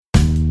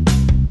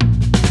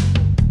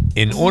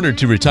In order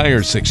to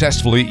retire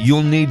successfully,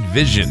 you'll need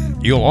vision.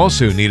 You'll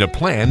also need a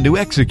plan to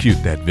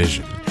execute that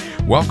vision.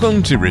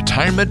 Welcome to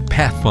Retirement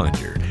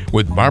Pathfinder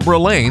with Barbara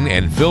Lane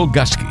and Phil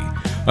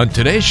Gusky. On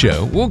today's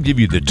show, we'll give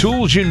you the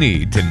tools you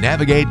need to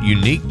navigate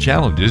unique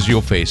challenges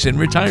you'll face in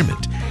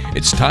retirement.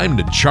 It's time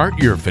to chart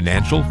your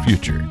financial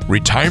future.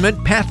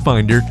 Retirement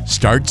Pathfinder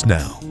starts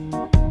now.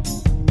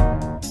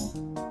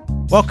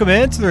 Welcome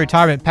into the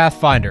Retirement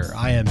Pathfinder.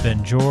 I am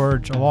Ben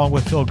George, along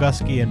with Phil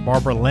Gusky and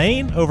Barbara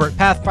Lane over at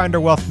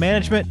Pathfinder Wealth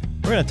Management.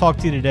 We're going to talk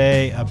to you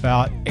today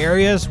about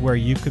areas where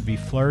you could be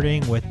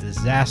flirting with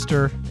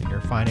disaster in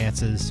your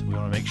finances. We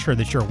want to make sure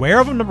that you're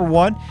aware of them, number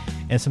one,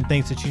 and some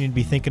things that you need to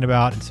be thinking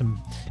about, and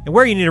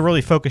where you need to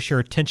really focus your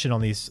attention on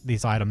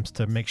these items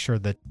to make sure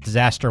that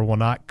disaster will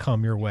not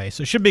come your way.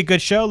 So it should be a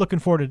good show. Looking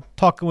forward to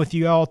talking with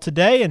you all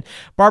today. And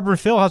Barbara and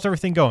Phil, how's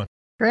everything going?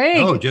 Great.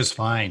 Oh, just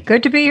fine.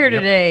 Good to be here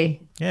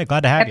today. Yeah,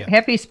 glad to have you.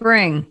 Happy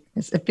spring.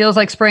 It feels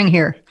like spring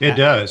here. It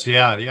does.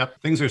 Yeah.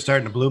 Yep. Things are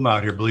starting to bloom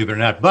out here, believe it or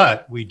not.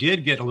 But we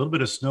did get a little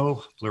bit of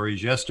snow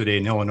flurries yesterday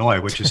in Illinois,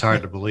 which is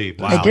hard to believe.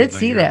 Wow. I did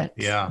see that.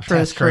 Yeah. For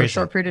a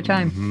short period of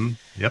time. Mm-hmm.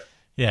 Yep.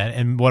 Yeah,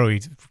 and what are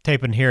we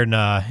taping here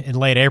in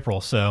late April?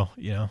 So,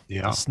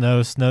 the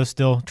snow's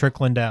still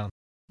trickling down.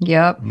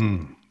 Yep.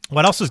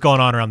 What else is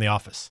going on around the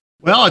office?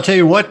 Well, I'll tell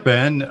you what,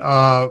 Ben.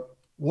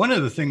 One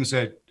of the things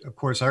that, of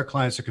course, our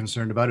clients are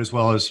concerned about, as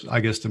well as, I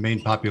guess, the main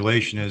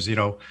population is,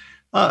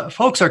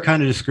 folks are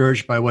kind of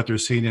discouraged by what they're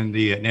seeing in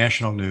the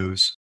national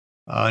news.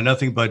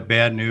 Nothing but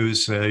bad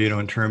news,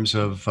 in terms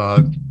of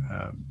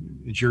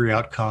jury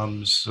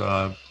outcomes,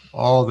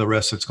 all the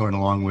rest that's going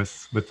along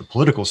with the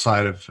political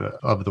side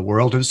of the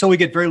world. And so we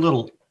get very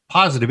little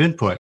positive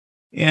input.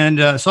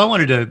 And so I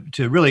wanted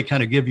to really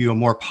kind of give you a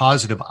more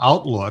positive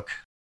outlook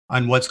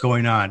on what's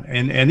going on.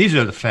 And these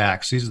are the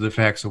facts. These are the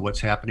facts of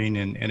what's happening.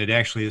 And it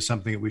actually is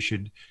something that we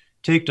should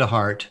take to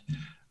heart.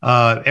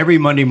 Every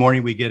Monday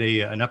morning, we get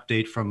an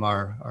update from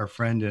our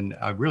friend, and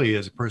really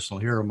is a personal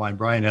hero of mine,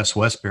 Brian S.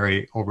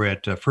 Westbury over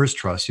at First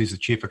Trust. He's the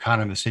chief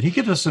economist, and he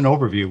gives us an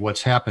overview of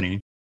what's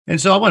happening.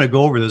 And so I want to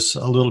go over this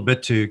a little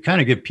bit to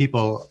kind of give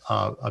people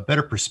a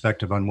better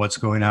perspective on what's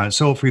going on.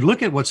 So if we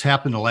look at what's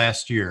happened the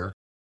last year,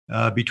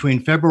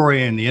 between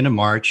February and the end of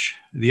March,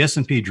 the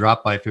S&P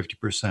dropped by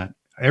 50%.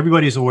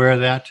 Everybody's aware of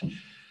that.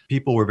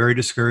 People were very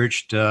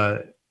discouraged.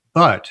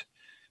 But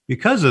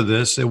because of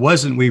this,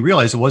 we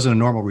realized it wasn't a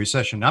normal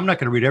recession. I'm not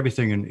going to read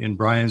everything in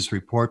Brian's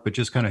report, but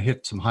just kind of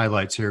hit some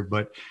highlights here.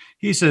 But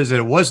he says that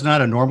it was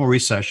not a normal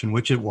recession,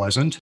 which it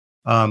wasn't.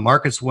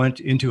 Markets went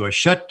into a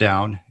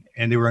shutdown,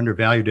 and they were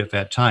undervalued at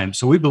that time.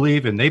 So we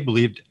believe, and they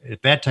believed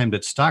at that time,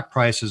 that stock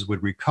prices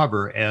would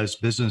recover as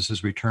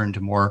businesses returned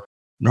to more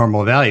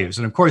normal values.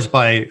 And of course,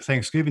 by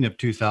Thanksgiving of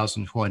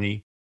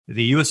 2020,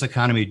 the U.S.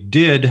 economy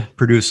did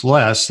produce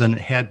less than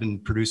it had been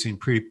producing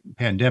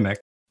pre-pandemic,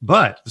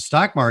 but the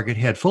stock market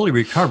had fully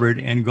recovered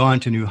and gone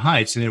to new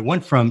heights. And it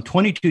went from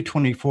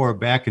 2224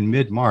 back in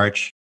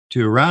mid-March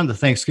to around the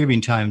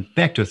Thanksgiving time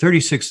back to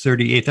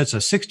 3638. That's a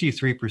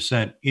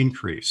 63%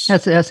 increase.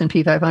 That's the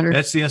S&P 500.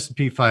 That's the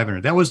S&P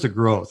 500. That was the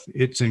growth.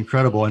 It's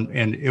incredible.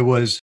 And it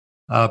was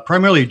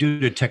primarily due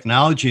to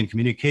technology and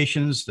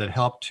communications that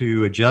helped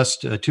to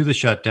adjust to the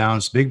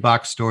shutdowns. Big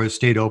box stores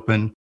stayed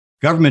open.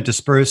 Government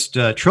dispersed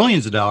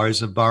trillions of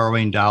dollars of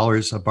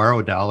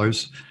borrowed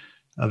dollars.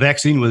 A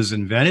vaccine was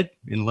invented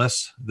in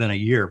less than a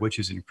year, which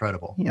is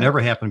incredible. Yeah. Never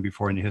happened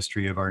before in the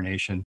history of our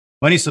nation.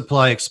 Money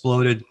supply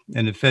exploded,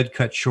 and the Fed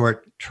cut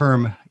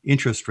short-term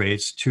interest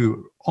rates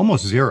to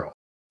almost zero.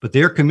 But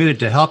they're committed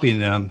to helping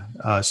them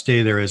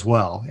stay there as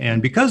well.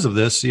 And because of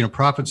this,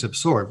 profits have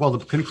soared. Well,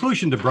 the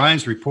conclusion to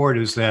Brian's report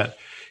is that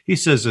he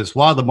says this: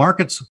 while the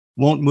markets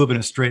won't move in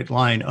a straight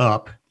line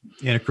up,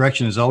 and a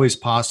correction is always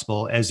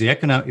possible, as the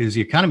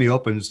economy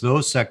opens,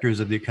 those sectors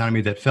of the economy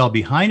that fell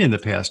behind in the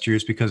past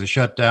years because of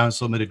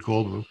shutdowns, limited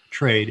global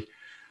trade,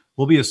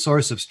 will be a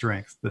source of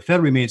strength. The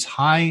Fed remains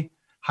highly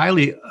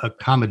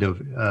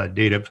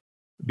accommodative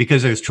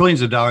because there's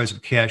trillions of dollars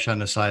of cash on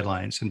the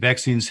sidelines, and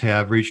vaccines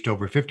have reached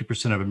over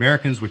 50% of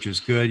Americans, which is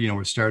good.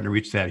 We're starting to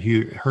reach that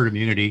herd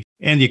immunity,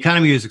 and the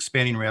economy is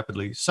expanding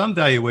rapidly. Some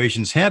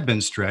valuations have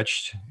been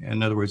stretched,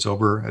 in other words,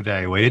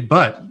 over-evaluated,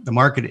 but the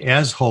market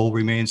as a whole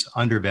remains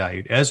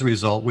undervalued. As a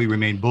result, we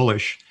remain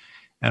bullish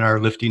and are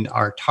lifting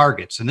our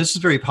targets, and this is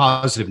very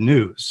positive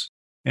news.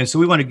 And so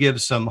we want to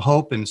give some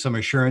hope and some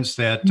assurance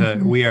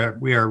that we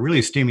are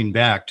really steaming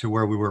back to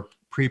where we were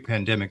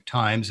pre-pandemic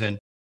times. And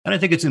I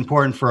think it's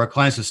important for our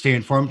clients to stay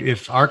informed.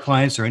 If our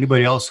clients or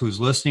anybody else who's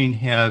listening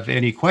have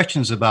any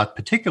questions about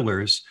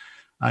particulars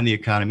on the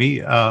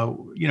economy,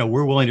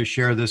 we're willing to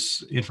share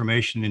this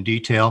information in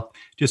detail.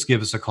 Just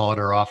give us a call at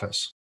our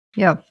office.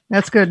 Yeah,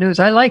 that's good news.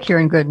 I like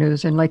hearing good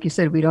news. And like you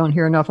said, we don't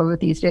hear enough of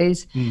it these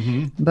days.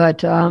 Mm-hmm.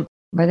 But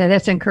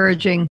that's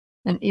encouraging.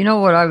 And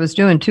what I was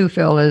doing too,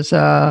 Phil, is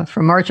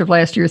from March of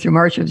last year through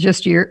March of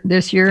this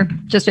year,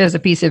 just as a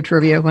piece of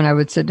trivia, when I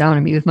would sit down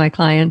and meet with my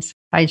clients,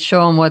 I'd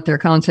show them what their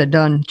accounts had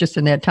done just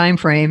in that time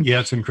frame. Yeah,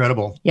 it's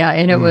incredible. Yeah,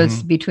 and it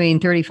was between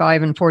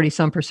 35 and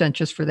 40%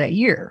 just for that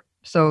year.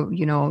 So,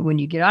 when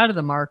you get out of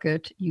the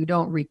market, you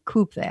don't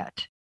recoup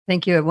that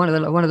think you had one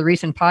of the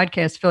recent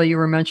podcasts, Phil, you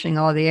were mentioning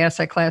all the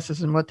asset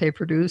classes and what they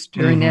produced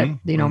during that,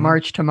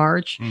 March to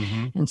March.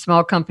 And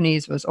small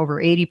companies was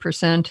over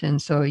 80%.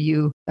 And so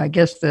I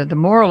guess the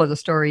moral of the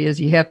story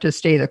is you have to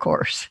stay the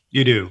course.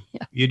 You do.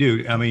 Yeah. You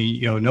do. I mean,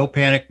 no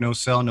panic, no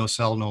sell,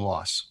 no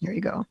loss. There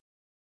you go.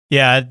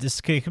 Yeah,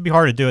 it can be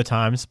hard to do at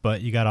times, but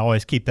you got to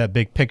always keep that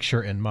big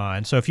picture in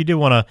mind. So if you do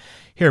want to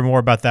hear more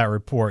about that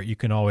report, you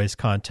can always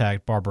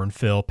contact Barbara and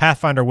Phil.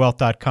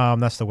 PathfinderWealth.com,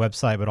 that's the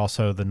website, but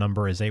also the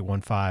number is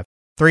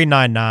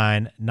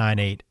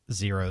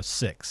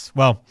 815-399-9806.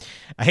 Well,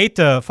 I hate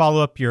to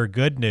follow up your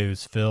good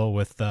news, Phil,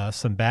 with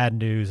some bad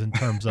news in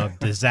terms of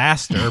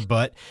disaster,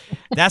 but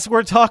that's what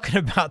we're talking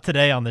about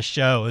today on the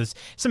show is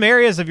some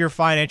areas of your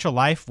financial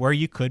life where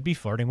you could be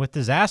flirting with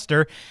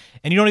disaster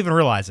and you don't even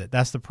realize it.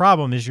 That's the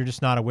problem, is you're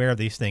just not aware of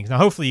these things. Now,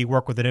 hopefully you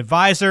work with an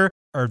advisor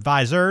or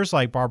advisors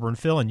like Barbara and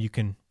Phil, and you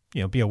can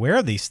be aware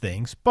of these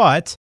things.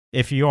 But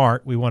if you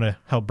aren't, we want to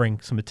help bring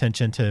some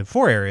attention to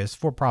four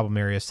problem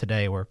areas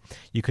today where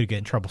you could get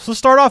in trouble. So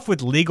start off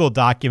with legal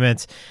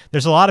documents.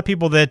 There's a lot of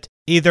people that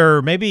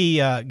either maybe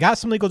got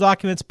some legal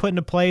documents put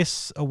into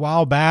place a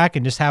while back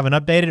and just haven't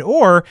updated,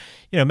 or,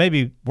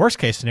 maybe worst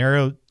case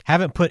scenario,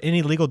 haven't put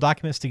any legal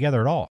documents together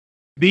at all.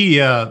 Be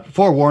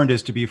forewarned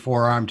is to be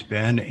forearmed,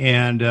 Ben.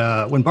 And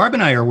when Barb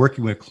and I are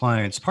working with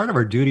clients, part of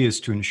our duty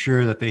is to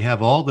ensure that they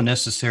have all the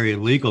necessary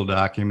legal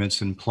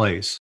documents in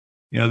place.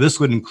 This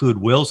would include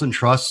wills and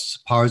trusts,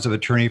 powers of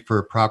attorney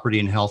for property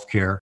and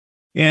healthcare.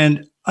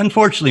 And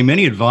unfortunately,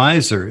 many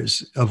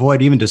advisors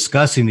avoid even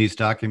discussing these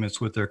documents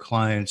with their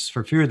clients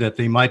for fear that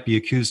they might be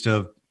accused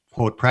of,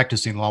 quote,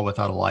 practicing law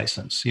without a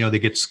license. They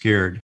get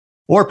scared.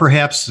 Or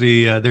perhaps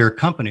their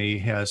company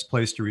has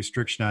placed a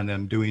restriction on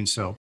them doing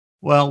so.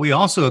 Well, we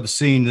also have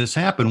seen this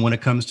happen when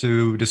it comes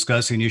to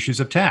discussing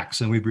issues of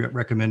tax, and we've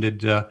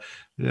recommended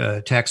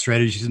tax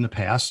strategies in the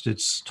past.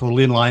 It's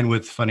totally in line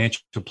with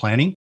financial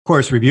planning. Of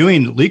course,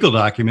 reviewing legal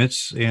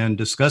documents and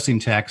discussing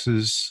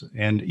taxes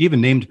and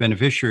even named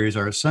beneficiaries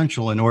are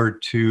essential in order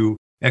to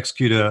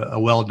execute a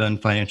well-done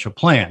financial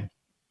plan.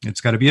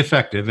 It's got to be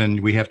effective, and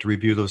we have to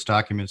review those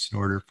documents in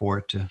order for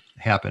it to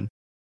happen.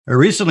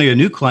 Recently, a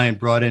new client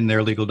brought in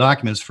their legal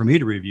documents for me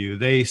to review.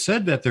 They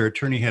said that their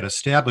attorney had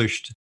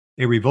established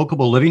a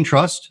revocable living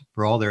trust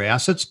for all their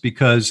assets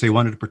because they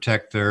wanted to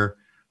protect their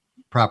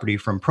property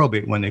from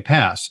probate when they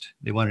passed.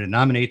 They wanted to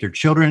nominate their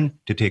children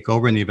to take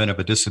over in the event of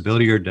a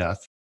disability or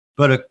death.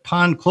 But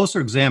upon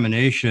closer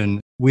examination,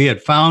 we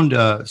had found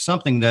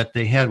something that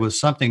they had was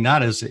something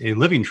not as a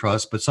living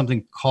trust, but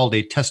something called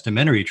a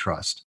testamentary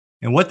trust.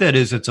 And what that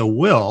is, it's a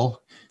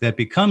will that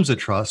becomes a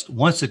trust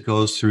once it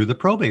goes through the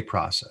probate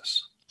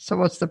process. So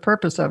what's the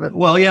purpose of it?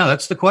 Well, yeah,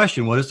 that's the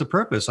question. What is the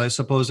purpose? I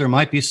suppose there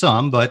might be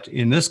some, but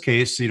in this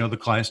case, the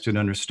clients didn't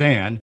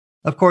understand.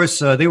 Of course,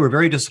 they were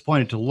very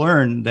disappointed to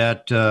learn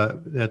that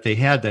they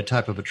had that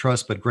type of a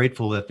trust, but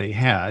grateful that they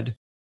had.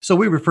 So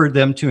we referred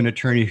them to an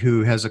attorney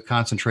who has a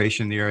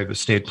concentration in the area of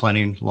estate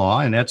planning law,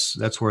 and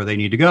that's where they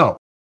need to go.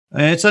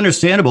 And it's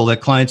understandable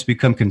that clients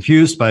become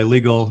confused by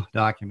legal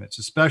documents,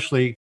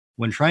 especially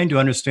when trying to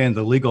understand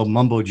the legal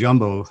mumbo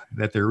jumbo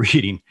that they're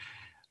reading.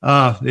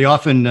 They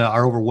often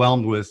are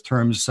overwhelmed with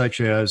terms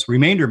such as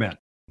remainderment.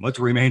 What's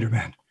a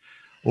remainderment?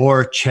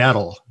 Or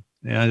chattel.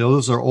 And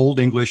those are old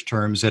English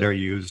terms that are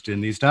used in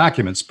these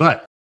documents.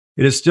 But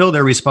it is still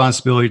their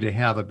responsibility to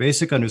have a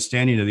basic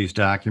understanding of these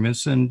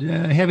documents and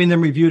having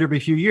them reviewed every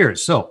few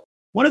years. So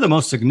one of the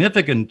most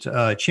significant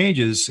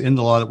changes in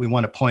the law that we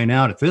want to point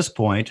out at this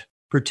point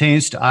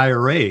pertains to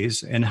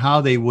IRAs and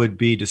how they would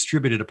be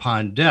distributed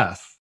upon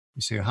death.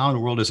 You say, how in the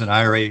world does an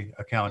IRA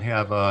account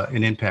have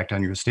an impact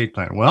on your estate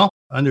plan? Well,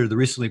 under the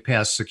recently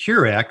passed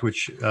Secure Act,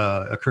 which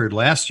occurred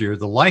last year,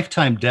 the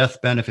lifetime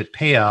death benefit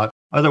payout,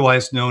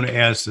 otherwise known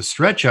as the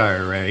stretch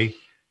IRA,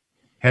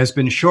 has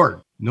been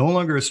shortened. No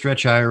longer a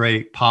stretch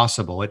IRA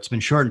possible. It's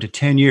been shortened to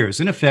 10 years.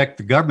 In effect,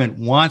 the government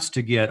wants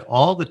to get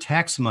all the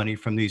tax money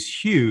from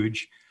these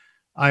huge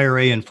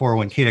IRA and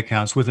 401k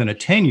accounts within a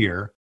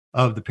 10-year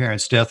of the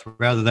parent's death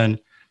rather than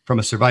from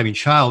a surviving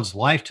child's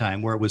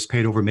lifetime where it was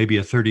paid over maybe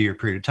a 30-year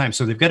period of time.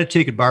 So they've got to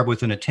take it, Barb,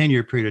 within a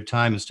 10-year period of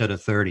time instead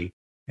of 30.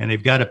 And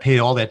they've got to pay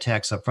all that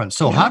tax up front.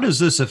 So how does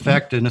this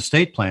affect an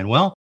estate plan?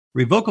 Well,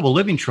 revocable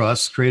living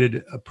trusts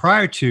created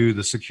prior to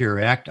the Secure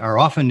Act are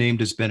often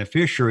named as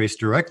beneficiaries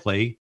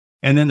directly,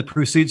 and then the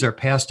proceeds are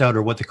passed out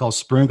or what they call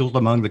sprinkled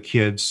among the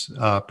kids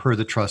per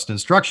the trust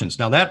instructions.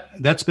 Now,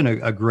 that's been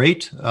a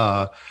great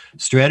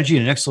strategy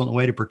and an excellent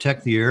way to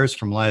protect the heirs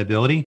from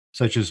liability,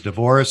 such as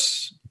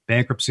divorce,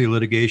 bankruptcy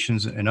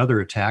litigations, and other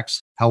attacks.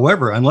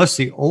 However, unless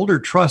the older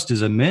trust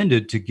is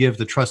amended to give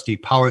the trustee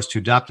powers to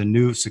adopt the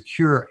new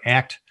Secure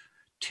Act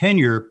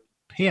 10-year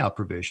payout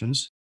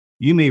provisions,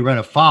 you may run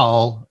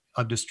afoul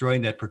of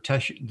destroying that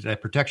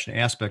protection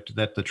aspect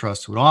that the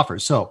trust would offer.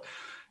 So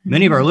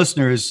many of our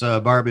listeners,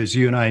 Barb, as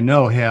you and I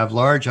know, have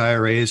large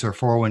IRAs or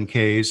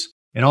 401ks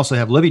and also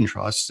have living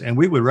trusts. And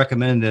we would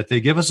recommend that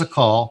they give us a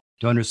call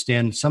to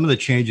understand some of the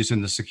changes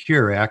in the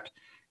Secure Act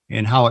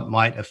and how it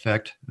might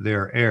affect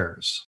their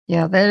heirs.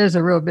 Yeah, that is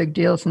a real big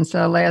deal since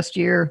last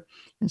year,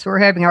 And so we're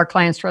having our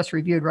clients' trust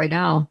reviewed right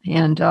now.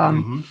 And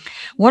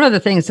one of the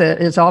things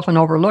that is often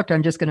overlooked,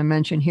 I'm just going to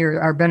mention here,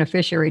 are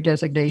beneficiary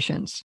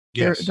designations.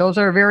 Yes. Those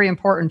are very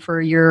important for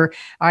your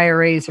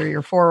IRAs or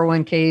your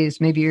 401ks,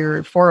 maybe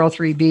your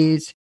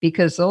 403bs,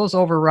 because those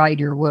override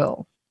your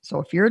will. So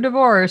if you're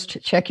divorced,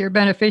 check your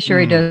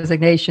beneficiary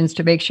designations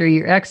to make sure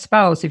your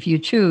ex-spouse, if you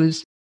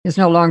choose, is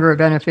no longer a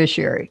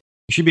beneficiary.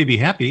 You should be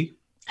happy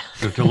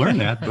to learn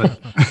that. But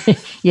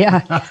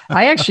Yeah,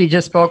 I actually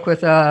just spoke with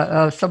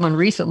someone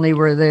recently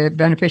where the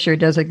beneficiary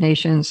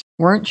designations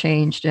weren't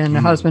changed and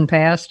the husband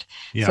passed.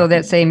 Yeah. So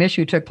that same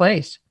issue took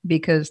place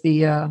because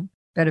the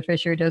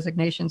beneficiary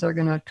designations are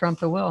going to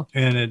trump the will.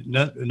 And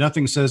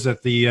nothing says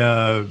that the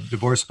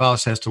divorced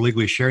spouse has to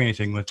legally share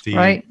anything with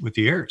the with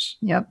the heirs.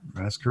 Yep.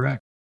 That's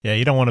correct. Yeah,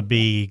 you don't want to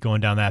be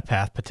going down that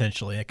path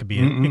potentially. It could be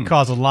it can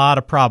cause a lot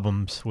of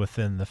problems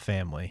within the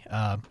family.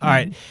 All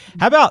right,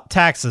 how about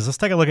taxes? Let's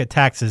take a look at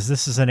taxes.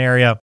 This is an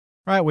area,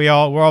 right? We're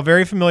all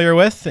very familiar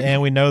with,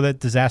 and we know that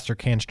disaster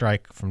can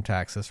strike from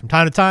taxes from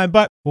time to time.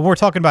 But what we're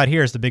talking about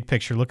here is the big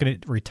picture. Looking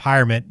at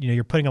retirement,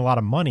 you're putting a lot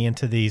of money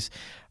into these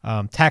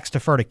tax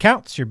deferred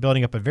accounts. You're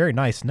building up a very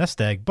nice nest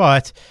egg.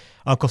 But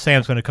Uncle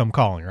Sam's going to come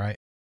calling, right?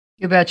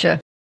 You betcha.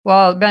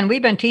 Well, Ben,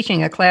 we've been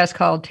teaching a class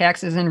called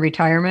Taxes in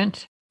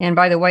Retirement. And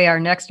by the way, our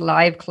next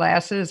live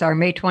classes are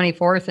May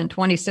 24th and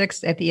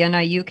 26th at the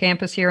NIU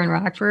campus here in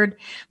Rockford.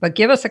 But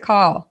give us a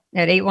call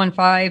at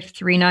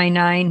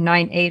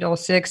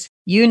 815-399-9806.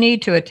 You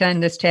need to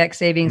attend this tax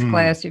savings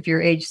class if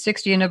you're age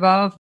 60 and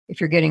above, if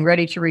you're getting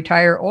ready to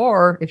retire,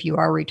 or if you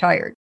are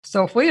retired.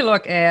 So if we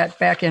look at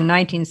back in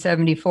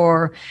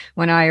 1974,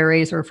 when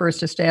IRAs were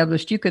first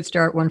established, you could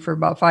start one for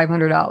about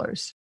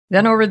 $500.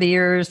 Then over the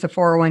years, the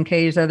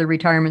 401ks are the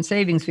retirement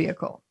savings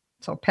vehicle.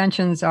 So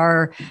pensions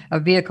are a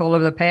vehicle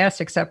of the past,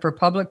 except for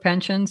public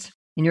pensions,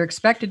 and you're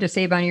expected to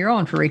save on your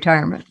own for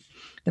retirement.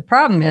 The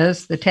problem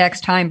is the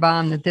tax time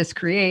bomb that this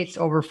creates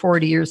over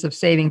 40 years of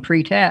saving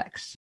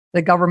pre-tax.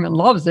 The government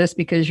loves this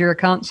because your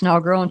account's now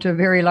grown to a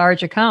very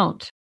large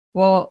account.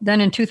 Well, then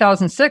in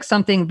 2006,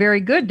 something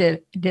very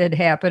good did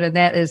happen, and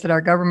that is that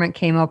our government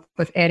came up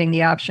with adding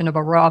the option of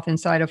a Roth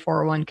inside a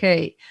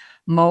 401k.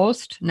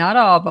 Most, not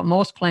all, but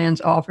most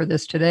plans offer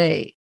this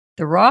today.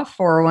 The Roth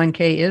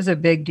 401k is a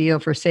big deal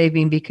for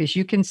saving because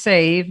you can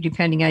save,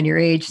 depending on your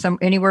age,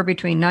 anywhere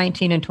between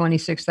 $19,000 and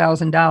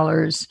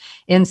 $26,000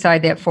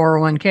 inside that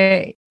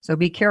 401k. So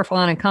be careful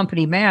on a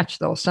company match,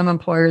 though. Some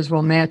employers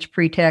will match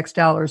pre-tax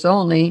dollars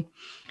only.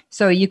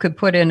 So you could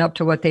put in up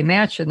to what they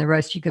match, and the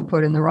rest you could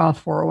put in the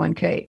Roth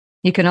 401k.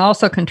 You can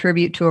also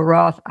contribute to a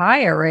Roth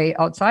IRA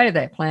outside of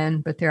that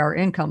plan, but there are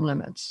income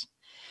limits.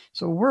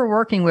 So we're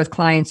working with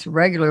clients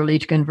regularly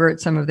to convert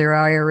some of their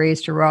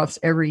IRAs to Roths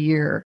every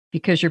year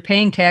because you're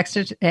paying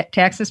taxes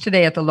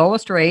today at the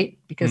lowest rate,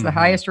 because the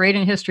highest rate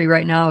in history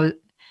right now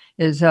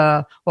is,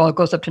 it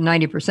goes up to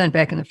 90%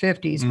 back in the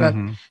 50s, but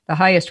the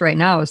highest right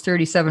now is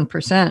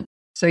 37%.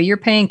 So you're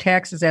paying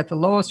taxes at the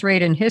lowest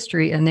rate in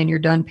history, and then you're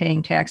done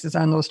paying taxes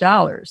on those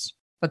dollars.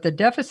 But the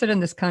deficit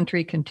in this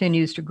country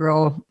continues to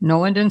grow,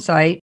 no end in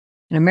sight.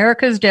 And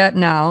America's debt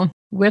now,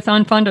 with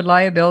unfunded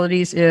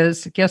liabilities,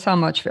 is, guess how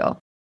much, Phil?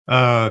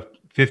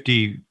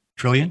 50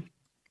 trillion?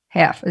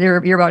 Half. You're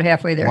about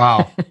halfway there.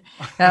 Wow.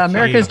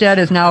 America's debt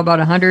is now about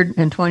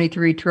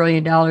 $123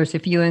 trillion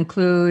if you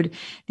include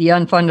the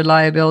unfunded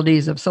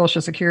liabilities of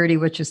Social Security,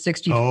 which is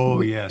 60. Oh,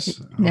 yes.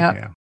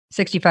 Yeah.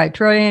 65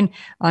 trillion,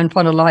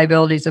 unfunded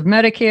liabilities of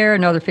Medicare,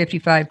 another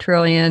 55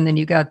 trillion. Then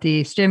you got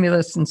the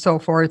stimulus and so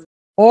forth.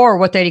 Or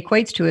what that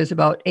equates to is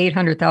about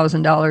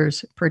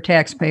 $800,000 per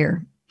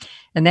taxpayer.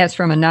 And that's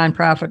from a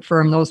nonprofit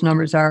firm. Those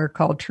numbers are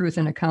called Truth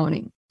in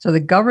Accounting. So the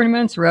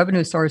government's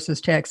revenue source is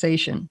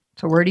taxation.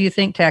 So where do you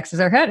think taxes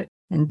are headed?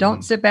 And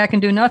don't sit back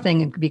and do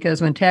nothing,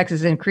 because when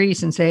taxes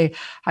increase and say,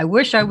 I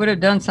wish I would have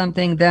done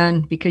something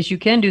then, because you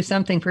can do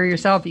something for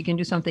yourself. You can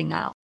do something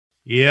now.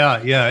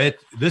 Yeah.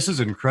 This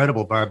is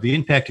incredible, Barb. The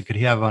impact it could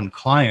have on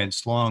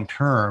clients long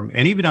term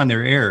and even on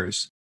their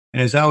heirs.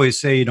 And as I always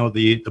say,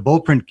 the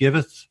bold print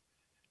giveth,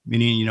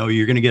 meaning,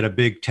 you're going to get a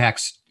big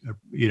tax,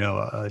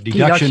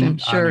 deduction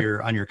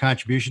sure, on your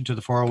contribution to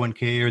the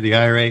 401k or the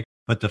IRA.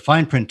 But the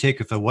fine print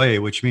taketh away,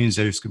 which means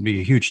there's going to be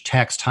a huge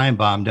tax time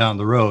bomb down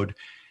the road.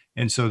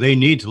 And so they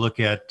need to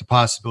look at the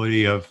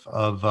possibility of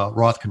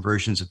Roth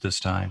conversions at this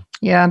time.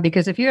 Yeah,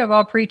 because if you have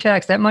all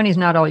pre-tax, that money's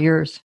not all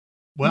yours.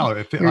 Well,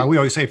 we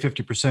always say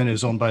 50%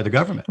 is owned by the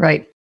government.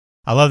 Right.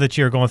 I love that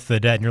you're going through the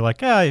debt and you're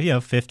like,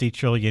 50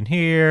 trillion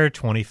here,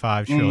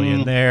 25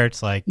 trillion there.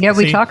 It's like, yeah,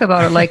 we talk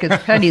about it like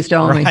it's pennies,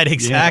 don't we? Right,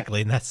 exactly.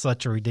 Yeah. And that's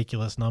such a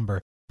ridiculous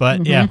number.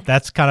 But yeah,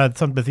 that's kind of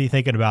something to be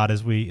thinking about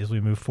as we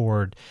move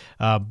forward.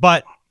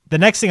 But the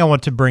next thing I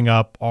want to bring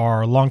up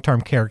are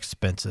long-term care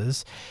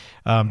expenses.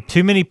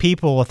 Too many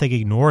people, I think,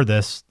 ignore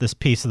this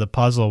piece of the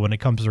puzzle when it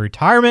comes to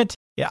retirement.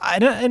 Yeah,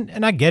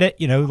 and I get it.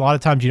 A lot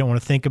of times you don't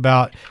want to think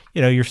about,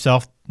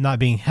 yourself not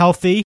being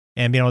healthy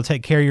and being able to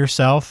take care of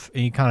yourself,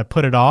 and you kind of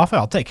put it off.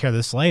 I'll take care of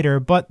this later.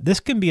 But this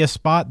can be a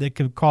spot that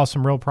could cause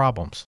some real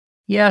problems.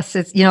 Yes,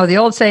 it's the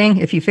old saying: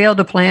 if you fail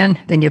to plan,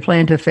 then you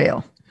plan to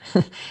fail.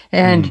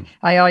 And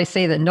I always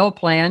say that no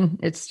plan,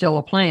 it's still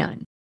a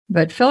plan.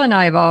 But Phil and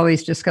I have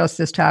always discussed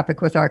this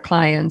topic with our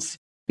clients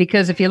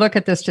because if you look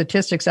at the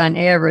statistics on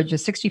average, a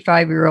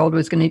 65-year-old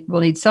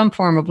will need some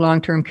form of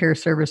long-term care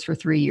service for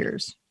 3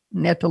 years.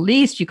 And at the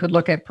least, you could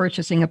look at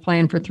purchasing a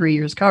plan for 3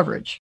 years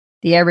coverage.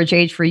 The average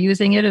age for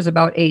using it is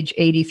about age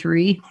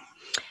 83.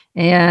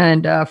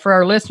 And for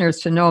our listeners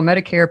to know,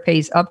 Medicare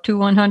pays up to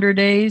 100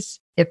 days.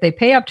 If they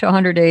pay up to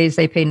 100 days,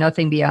 they pay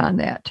nothing beyond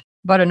that.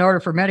 But in order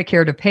for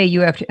Medicare to pay,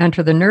 you have to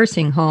enter the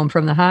nursing home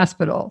from the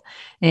hospital.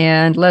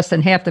 And less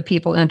than half the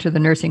people enter the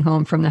nursing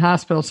home from the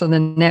hospital. So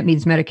then that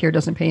means Medicare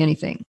doesn't pay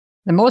anything.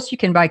 The most you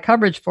can buy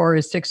coverage for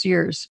is 6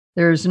 years.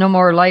 There's no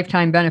more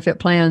lifetime benefit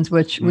plans,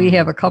 which we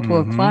have a couple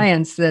of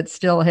clients that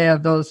still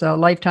have those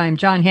lifetime,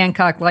 John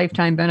Hancock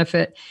lifetime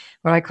benefit,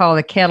 what I call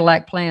the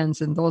Cadillac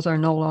plans, and those are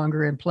no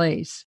longer in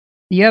place.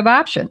 You have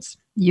options.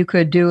 You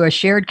could do a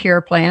shared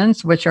care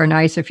plans, which are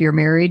nice if you're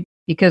married,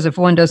 because if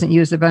one doesn't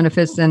use the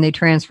benefits, then they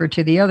transfer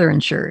to the other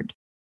insured.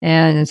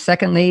 And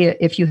secondly,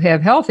 if you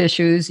have health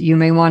issues, you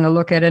may want to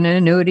look at an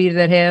annuity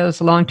that has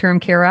long-term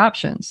care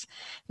options.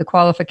 The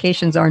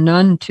qualifications are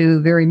none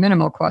to very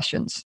minimal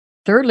questions.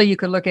 Thirdly, you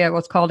could look at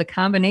what's called a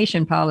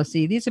combination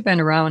policy. These have been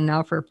around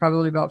now for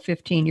probably about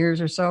 15 years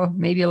or so,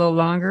 maybe a little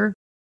longer.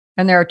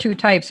 And there are two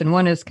types, and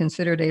one is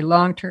considered a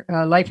long-term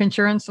life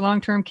insurance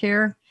long-term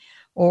care,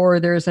 or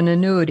there's an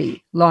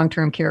annuity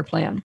long-term care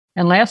plan.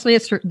 And lastly,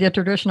 it's the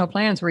traditional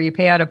plans where you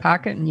pay out of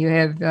pocket and you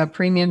have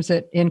premiums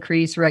that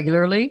increase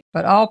regularly,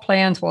 but all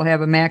plans will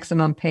have a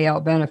maximum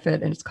payout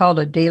benefit, and it's called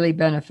a daily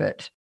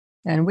benefit.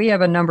 And we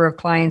have a number of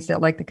clients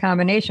that like the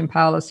combination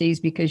policies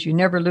because you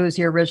never lose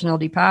your original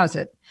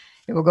deposit.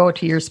 It will go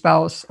to your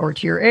spouse or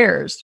to your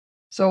heirs.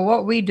 So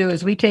what we do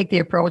is we take the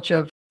approach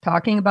of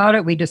talking about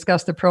it. We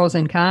discuss the pros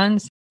and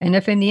cons. And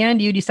if in the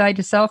end you decide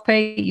to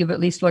self-pay, you've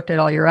at least looked at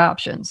all your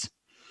options.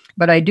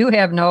 But I do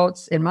have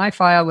notes in my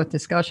file with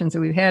discussions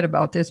that we've had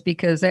about this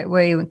because that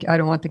way I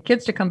don't want the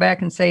kids to come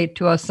back and say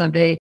to us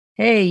someday,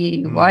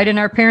 hey, why didn't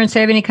our parents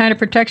have any kind of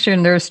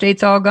protection? Their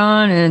estate's all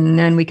gone. And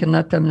then we can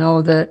let them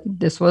know that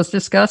this was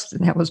discussed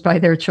and that was by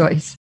their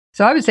choice.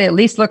 So I would say at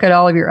least look at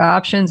all of your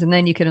options and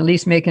then you can at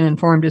least make an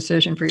informed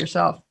decision for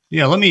yourself.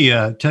 Yeah, let me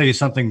tell you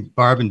something,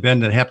 Barb and Ben,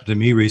 that happened to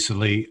me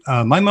recently.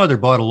 My mother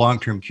bought a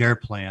long-term care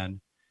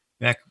plan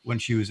back when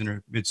she was in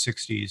her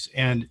mid-60s.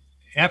 And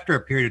after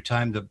a period of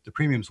time, the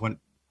premiums went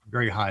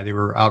very high. They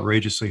were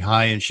outrageously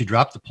high, and she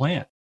dropped the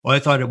plan. Well, I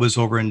thought it was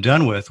over and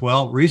done with.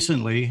 Well,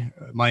 recently,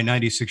 my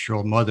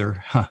 96-year-old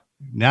mother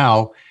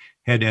now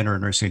had to enter a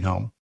nursing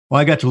home.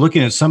 Well, I got to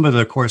looking at some of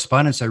the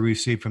correspondence I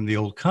received from the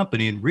old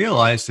company and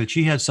realized that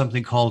she had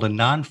something called a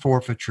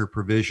non-forfeiture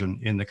provision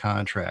in the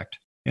contract.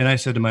 And I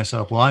said to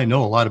myself, well, I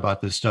know a lot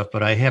about this stuff,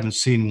 but I haven't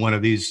seen one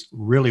of these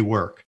really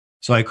work.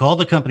 So I called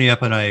the company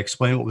up and I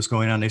explained what was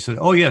going on. They said,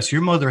 oh, yes,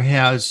 your mother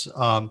has,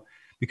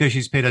 because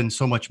she's paid in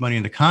so much money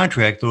in the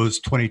contract, those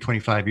 20,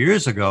 25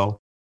 years ago,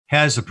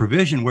 has a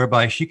provision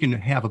whereby she can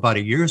have about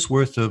a year's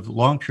worth of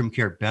long-term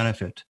care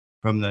benefit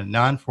from the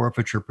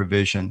non-forfeiture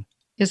provision.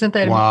 Isn't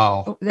that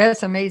wow?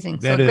 That's amazing.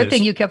 That so good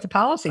thing you kept the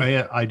policy.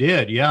 I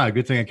did. Yeah.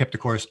 Good thing I kept the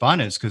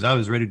correspondence because I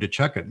was ready to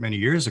chuck it many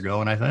years ago.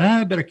 And I thought,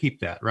 I better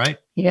keep that. Right.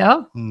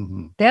 Yeah.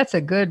 That's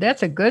a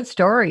good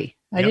story.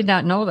 I did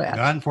not know that.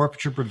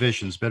 Non-forfeiture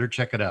provisions. Better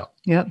check it out.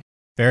 Yep.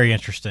 Very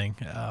interesting.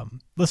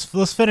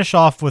 Let's finish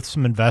off with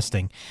some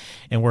investing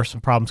and where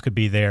some problems could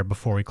be there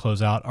before we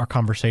close out our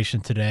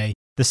conversation today.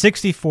 The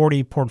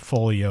 60-40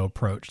 portfolio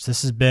approach.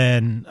 This has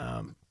been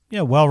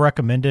well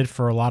recommended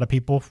for a lot of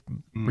people,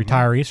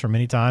 retirees for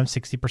many times.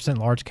 60%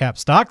 large cap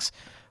stocks,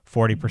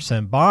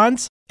 40%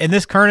 bonds. In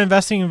this current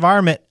investing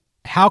environment,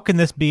 how can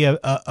this be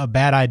a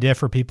bad idea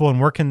for people,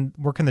 and where can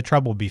the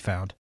trouble be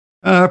found?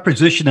 Our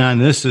position on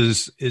this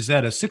is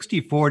that a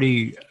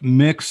 60-40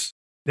 mix,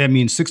 that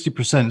means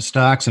 60%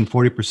 stocks and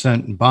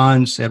 40% in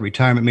bonds at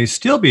retirement, may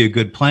still be a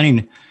good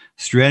planning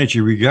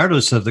strategy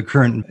regardless of the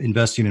current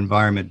investing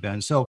environment,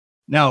 Ben. So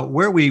now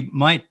where we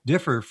might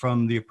differ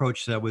from the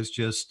approach that was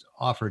just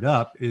offered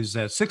up is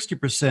that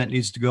 60%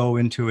 needs to go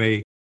into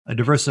a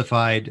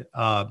diversified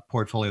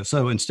portfolio.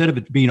 So instead of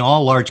it being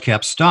all large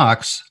cap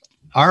stocks,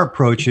 our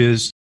approach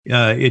is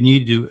you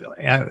need to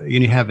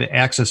have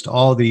access to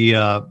all the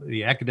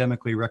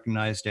academically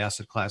recognized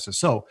asset classes.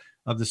 So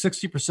of the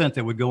 60%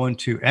 that would go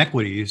into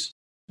equities,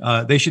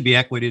 they should be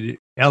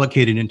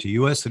allocated into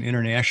U.S. and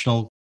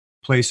international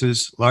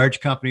places, large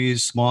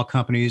companies, small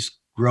companies,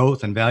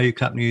 growth and value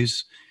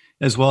companies,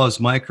 as well as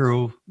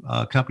micro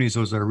companies.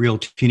 Those are real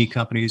teeny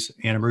companies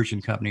and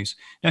emerging companies.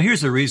 Now,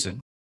 here's the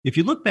reason. If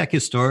you look back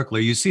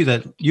historically, you see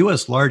that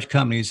U.S. large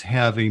companies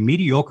have a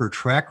mediocre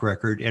track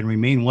record and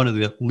remain one of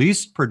the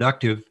least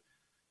productive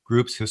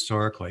groups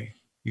historically.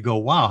 You go,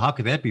 wow, how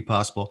could that be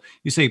possible?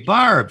 You say,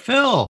 Barb,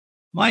 Phil,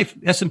 my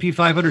S&P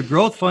 500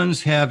 growth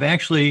funds have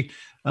actually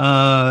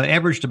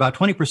averaged about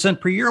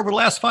 20% per year over the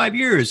last 5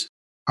 years.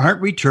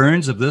 Aren't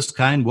returns of this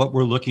kind what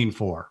we're looking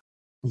for?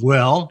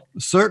 Well,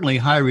 certainly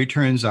high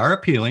returns are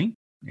appealing,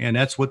 and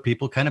that's what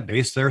people kind of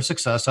base their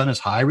success on is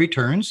high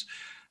returns,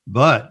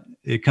 but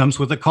it comes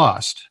with a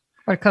cost.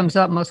 What comes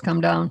up must come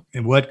down.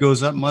 And what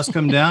goes up must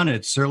come down. And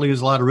it certainly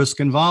is a lot of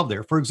risk involved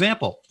there. For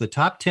example, the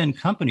top 10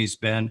 companies,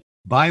 Ben,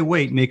 by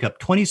weight, make up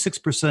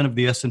 26% of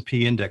the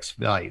S&P index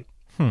value.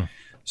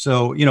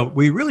 So,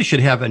 we really should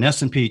have an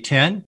S&P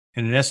 10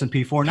 and an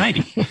S&P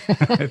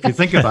 490, if you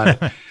think about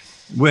it.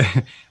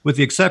 With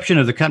the exception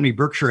of the company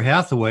Berkshire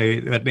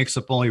Hathaway, that makes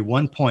up only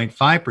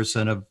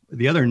 1.5% of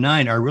the other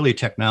 9 are really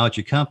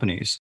technology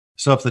companies.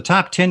 So if the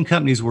top 10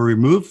 companies were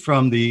removed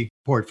from the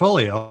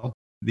portfolio,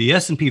 the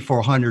S&P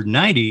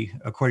 490,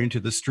 according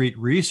to the Street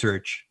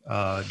Research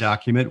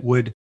document,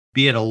 would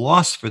be at a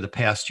loss for the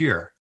past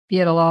year. Be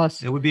at a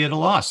loss. It would be at a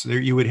loss.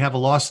 You would have a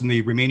loss in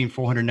the remaining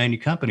 490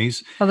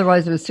 companies.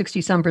 Otherwise, it was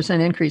 60-some%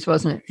 increase,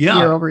 wasn't it? Yeah.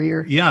 Year over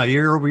year. Yeah,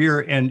 year over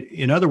year. And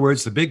in other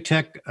words, the big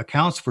tech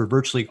accounts for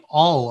virtually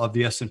all of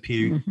the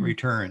S&P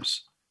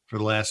returns for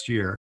the last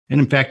year. And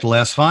in fact, the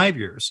last 5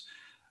 years.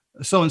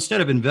 So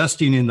instead of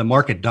investing in the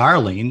market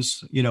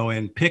darlings,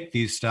 and pick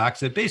these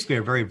stocks that basically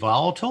are very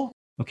volatile,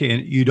 okay,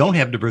 and you don't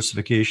have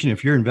diversification.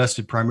 If you're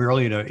invested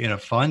primarily in a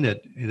fund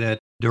that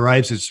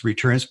derives its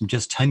returns from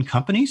just 10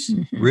 companies,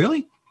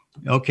 really?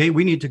 Okay,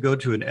 we need to go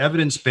to an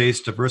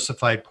evidence-based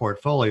diversified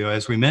portfolio,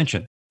 as we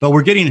mentioned. But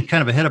we're getting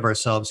kind of ahead of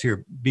ourselves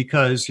here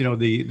because,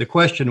 the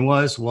question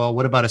was, well,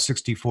 what about a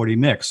 60-40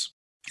 mix?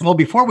 Well,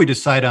 before we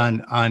decide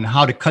on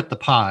how to cut the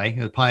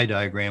pie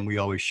diagram we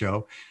always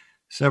show,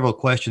 several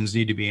questions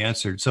need to be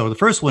answered. So the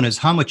first one is,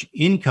 how much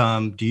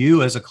income do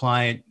you as a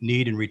client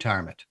need in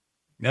retirement?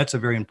 That's a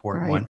very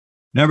important one.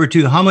 Number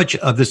 2, how much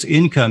of this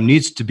income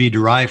needs to be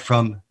derived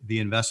from the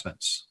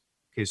investments?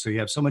 Okay, so you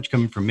have so much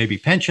coming from maybe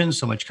pensions,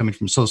 so much coming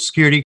from Social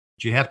Security,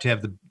 but you have to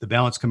have the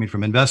balance coming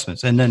from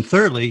investments. And then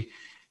thirdly,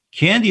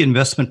 can the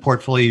investment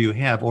portfolio you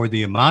have or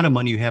the amount of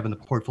money you have in the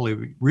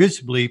portfolio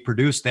reasonably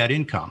produce that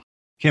income?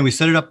 Can we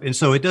set it up? And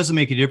so it doesn't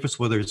make a difference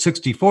whether it's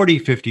 60-40,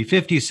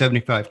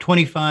 50-50,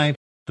 75-25.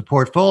 The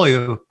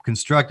portfolio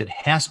constructed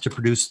has to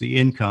produce the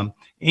income.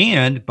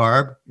 And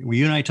Barb,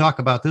 you and I talk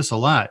about this a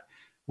lot.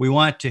 We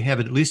want to have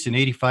at least an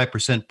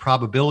 85%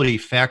 probability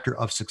factor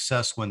of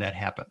success when that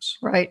happens.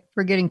 Right.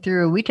 We're getting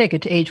through. We take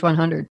it to age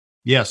 100.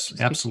 Yes,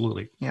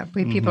 absolutely. Yeah.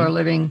 People are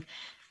living,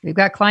 we've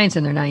got clients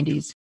in their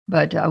 90s.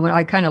 But when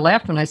I kind of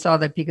laughed when I saw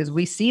that, because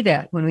we see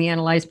that when we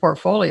analyze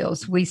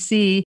portfolios, we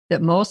see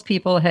that most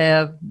people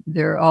have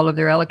all of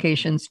their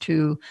allocations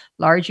to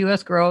large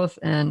U.S. growth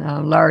and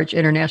large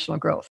international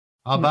growth.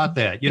 How about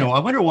that? I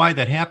wonder why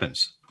that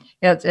happens.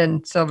 Yes,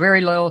 and so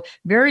very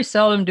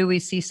seldom do we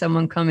see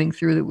someone coming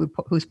through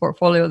whose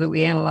portfolio that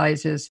we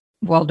analyze is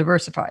well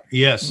diversified.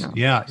 Yes,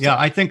 yeah.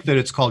 I think that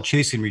it's called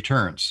chasing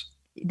returns.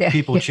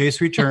 People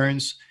chase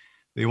returns.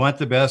 They want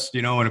the best,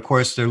 and of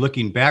course they're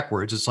looking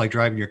backwards. It's like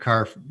driving your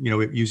car,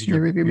 using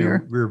your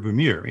rear view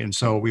mirror. And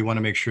so we want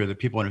to make sure that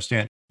people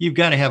understand you've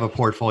got to have a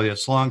portfolio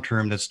that's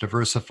long-term, that's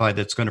diversified,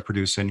 that's going to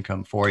produce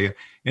income for you,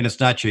 and it's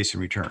not chasing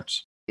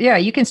returns. Yeah,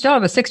 you can still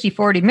have a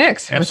 60-40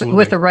 mix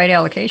with the right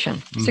allocation.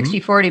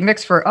 60-40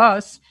 mix for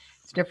us,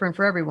 it's different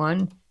for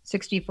everyone.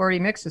 60-40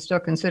 mix is still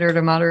considered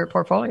a moderate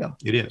portfolio.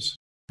 It is.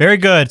 Very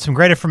good. Some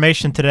great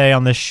information today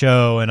on this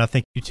show, and I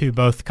think you two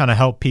both kind of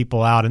help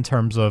people out in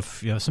terms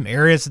of some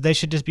areas that they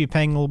should just be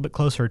paying a little bit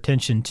closer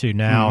attention to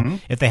now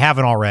if they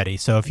haven't already.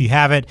 So if you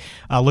haven't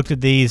looked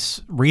at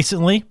these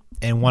recently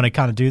and want to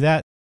kind of do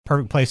that,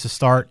 perfect place to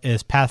start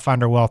is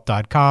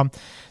pathfinderwealth.com.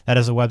 That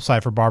is a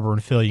website for Barbara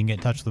and Phil. You can get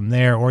in touch with them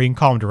there, or you can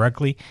call them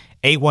directly,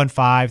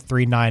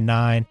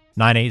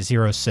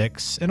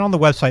 815-399-9806. And on the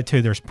website,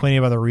 too, there's plenty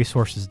of other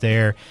resources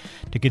there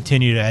to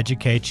continue to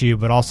educate you,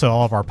 but also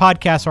all of our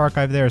podcasts are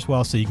archived there as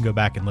well, so you can go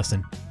back and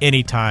listen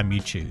anytime you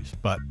choose.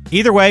 But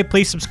either way,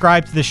 please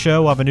subscribe to the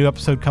show. We'll have a new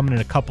episode coming in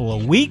a couple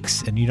of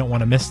weeks, and you don't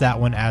want to miss that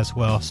one as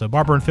well. So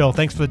Barbara and Phil,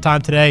 thanks for the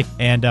time today,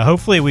 and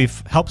hopefully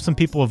we've helped some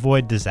people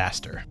avoid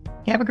disaster.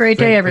 Have a great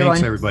day, everyone.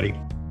 Thanks, everybody.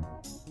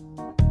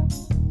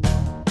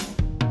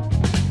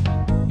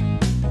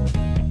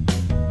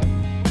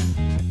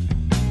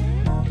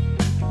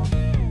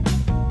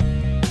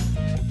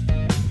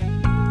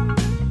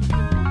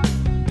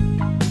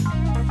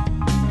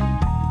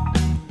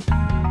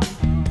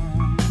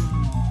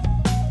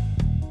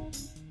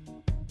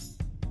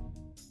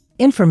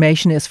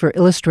 Information is for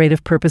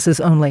illustrative purposes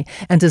only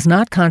and does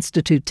not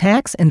constitute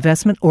tax,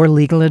 investment, or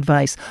legal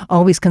advice.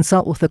 Always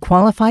consult with a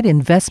qualified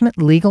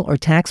investment, legal, or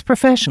tax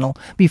professional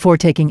before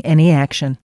taking any action.